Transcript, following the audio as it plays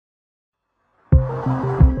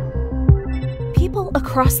People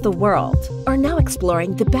across the world are now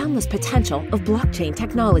exploring the boundless potential of blockchain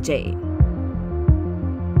technology.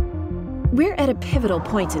 We're at a pivotal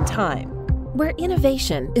point in time where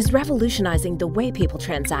innovation is revolutionizing the way people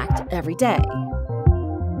transact every day.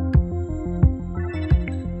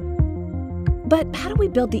 But how do we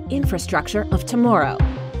build the infrastructure of tomorrow?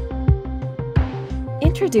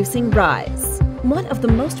 Introducing RISE, one of the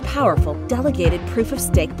most powerful delegated proof of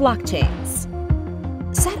stake blockchains.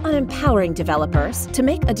 Set on empowering developers to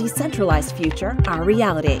make a decentralized future our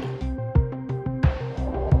reality.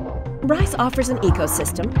 RISE offers an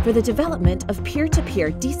ecosystem for the development of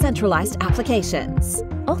peer-to-peer decentralized applications,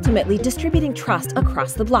 ultimately distributing trust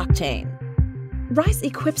across the blockchain. RISE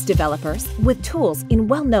equips developers with tools in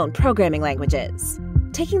well-known programming languages,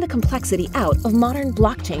 taking the complexity out of modern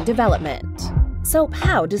blockchain development. So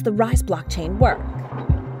how does the RISE blockchain work?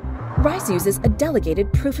 RISE uses a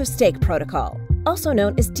delegated proof of stake protocol, also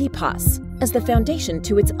known as DPoS, as the foundation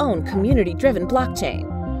to its own community-driven blockchain.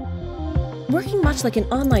 Working much like an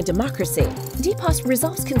online democracy, DPoS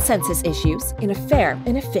resolves consensus issues in a fair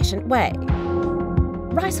and efficient way.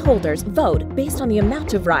 RISE holders vote based on the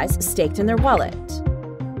amount of RISE staked in their wallet.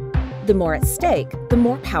 The more at stake, the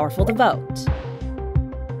more powerful the vote.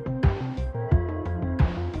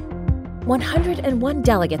 101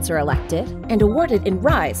 delegates are elected and awarded in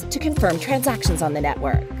RISE to confirm transactions on the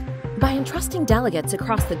network. By entrusting delegates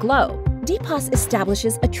across the globe, DPoS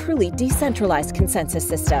establishes a truly decentralized consensus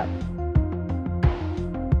system.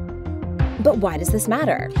 But why does this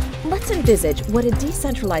matter? Let's envisage what a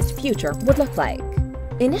decentralized future would look like.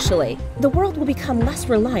 Initially, the world will become less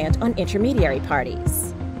reliant on intermediary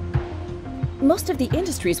parties. Most of the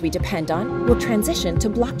industries we depend on will transition to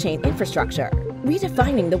blockchain infrastructure,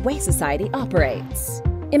 redefining the way society operates.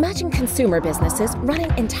 Imagine consumer businesses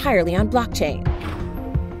running entirely on blockchain.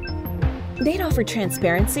 They'd offer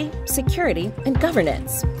transparency, security, and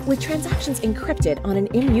governance, with transactions encrypted on an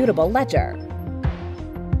immutable ledger.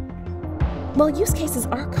 While use cases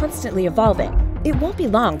are constantly evolving, it won't be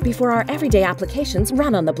long before our everyday applications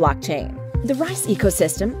run on the blockchain. The RISE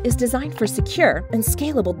ecosystem is designed for secure and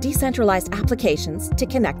scalable decentralized applications to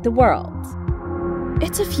connect the world.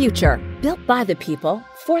 It's a future built by the people,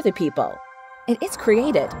 for the people, and it's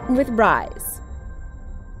created with RISE.